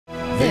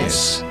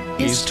This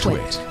is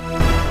TWiT.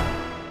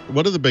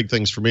 One of the big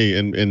things for me,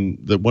 and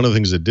one of the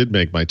things that did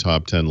make my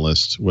top 10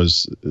 list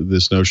was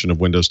this notion of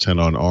Windows 10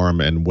 on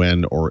ARM and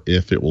when or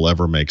if it will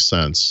ever make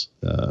sense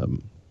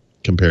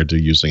compared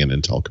to using an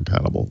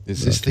Intel-compatible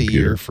Is this the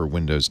year for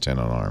Windows 10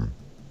 on ARM?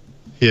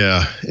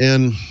 Yeah,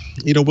 and,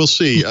 we'll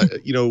see.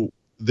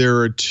 There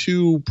are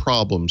two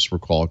problems for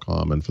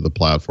Qualcomm and for the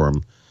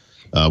platform,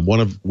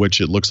 one of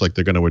which it looks like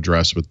they're going to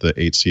address with the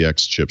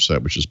 8CX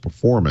chipset, which is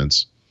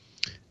performance.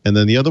 And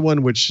then the other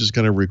one, which is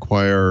going to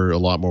require a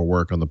lot more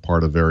work on the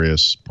part of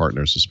various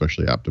partners,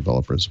 especially app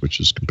developers, which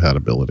is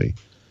compatibility.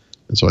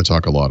 And so I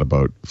talk a lot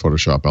about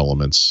Photoshop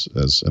Elements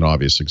as an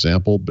obvious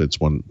example, but it's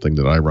one thing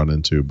that I run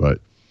into.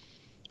 But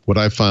what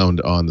I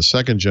found on the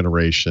second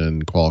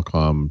generation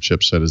Qualcomm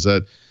chipset is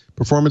that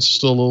performance is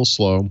still a little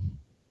slow.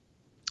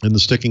 And the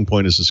sticking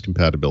point is this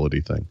compatibility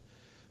thing.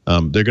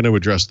 They're going to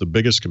address the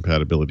biggest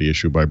compatibility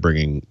issue by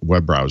bringing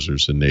web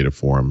browsers in native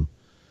form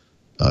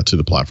to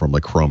the platform,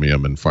 like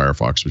Chromium and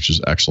Firefox, which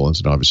is excellent.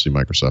 And obviously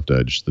Microsoft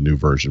Edge, the new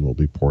version, will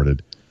be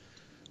ported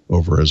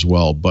over as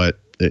well. But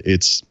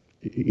it's,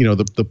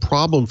 the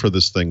problem for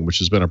this thing, which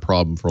has been a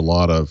problem for a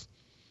lot of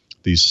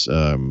these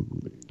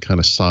kind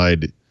of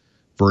side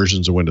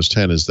versions of Windows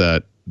 10, is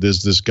that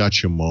there's this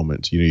gotcha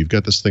moment. You've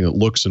got this thing that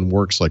looks and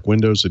works like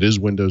Windows. It is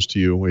Windows to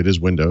you. It is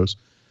Windows.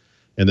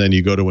 And then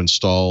you go to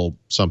install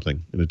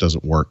something and it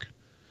doesn't work.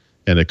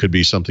 And it could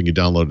be something you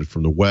downloaded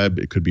from the web.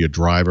 It could be a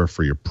driver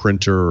for your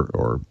printer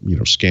or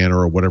scanner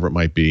or whatever it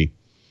might be.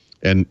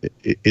 And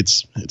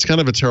it's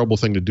kind of a terrible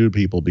thing to do to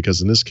people,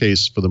 because in this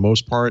case, for the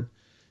most part,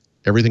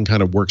 everything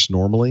kind of works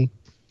normally.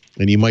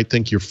 And you might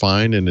think you're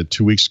fine, and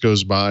 2 weeks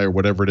goes by or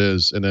whatever it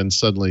is, and then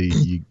suddenly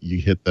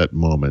you hit that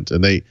moment.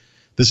 And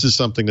this is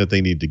something that they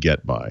need to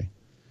get by.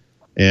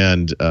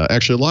 And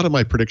actually, a lot of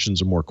my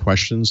predictions are more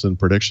questions than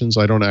predictions.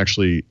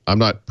 I'm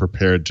not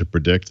prepared to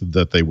predict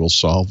that they will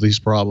solve these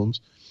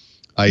problems.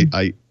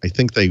 I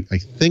think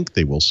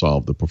they will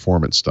solve the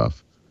performance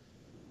stuff,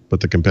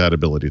 but the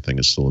compatibility thing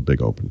is still a big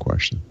open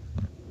question.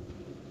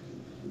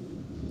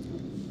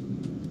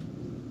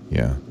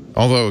 Yeah,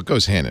 although it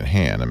goes hand in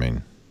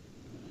hand.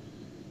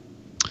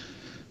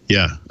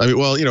 Yeah,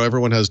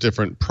 everyone has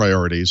different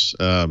priorities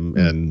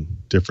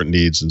and different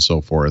needs and so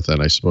forth.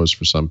 And I suppose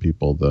for some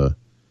people, the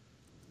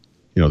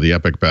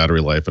epic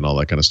battery life and all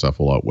that kind of stuff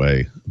will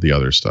outweigh the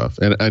other stuff.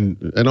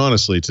 And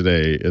honestly,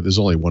 today, there's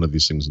only one of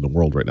these things in the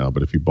world right now.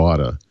 But if you bought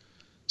a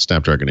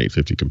Snapdragon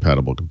 850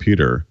 compatible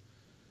computer,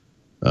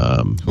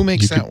 who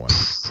makes that one?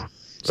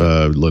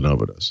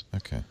 Lenovo does.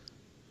 Okay.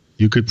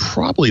 You could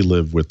probably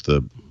live with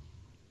the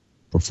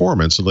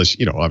performance, unless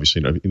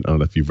obviously, I don't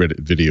know if you've read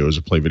videos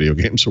or play video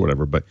games or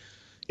whatever. But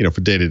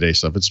for day-to-day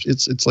stuff,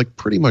 it's like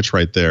pretty much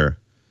right there.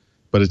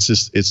 But it's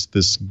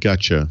this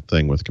gotcha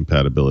thing with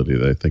compatibility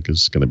that I think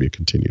is going to be a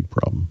continued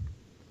problem.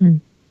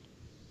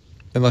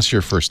 Unless you're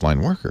a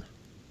first-line worker.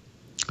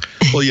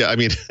 Well, yeah,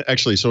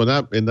 actually, so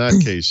in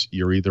that case,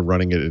 you're either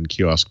running it in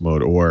kiosk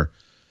mode or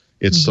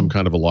it's some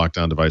kind of a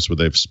lockdown device where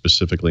they've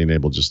specifically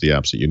enabled just the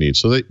apps that you need.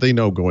 So they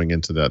know going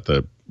into that,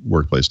 the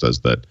workplace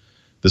does, that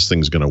this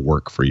thing's going to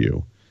work for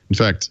you. In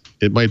fact,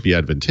 it might be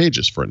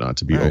advantageous for it not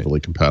to be overly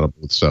compatible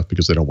with stuff,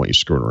 because they don't want you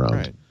screwing around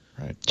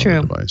on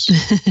the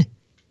device.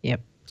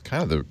 Yep.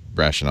 Kind of the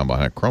rationale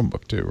behind a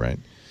Chromebook too, right?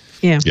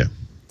 Yeah. Yeah.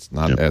 It's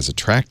not as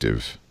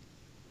attractive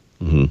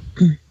to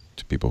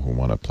people who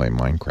want to play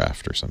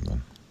Minecraft or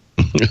something.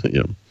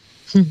 Yeah.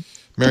 Mary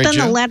But then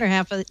Jo? the latter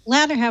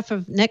half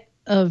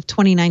of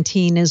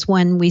 2019 is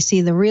when we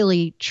see the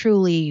really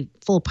truly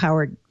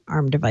full-powered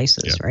ARM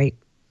devices, right?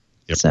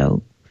 Yep.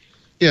 So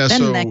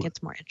then that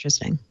gets more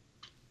interesting.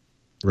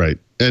 Right.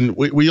 And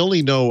we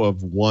only know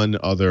of one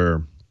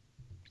other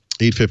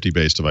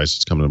 850-based device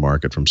that's coming to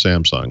market from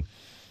Samsung.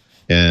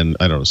 And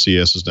I don't know,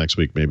 CES is next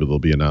week. Maybe there'll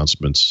be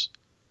announcements.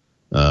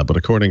 But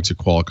according to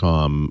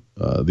Qualcomm,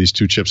 these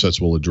two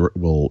chipsets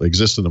will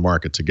exist in the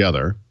market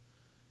together.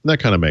 And that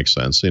kind of makes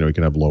sense. You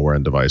can have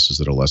lower-end devices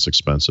that are less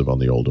expensive on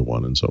the older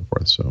one and so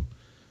forth. So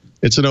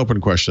it's an open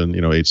question.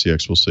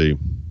 8CX, we'll see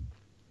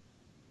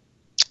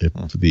if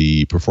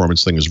the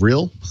performance thing is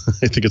real.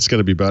 I think it's going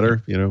to be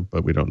better,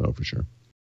 but we don't know for sure.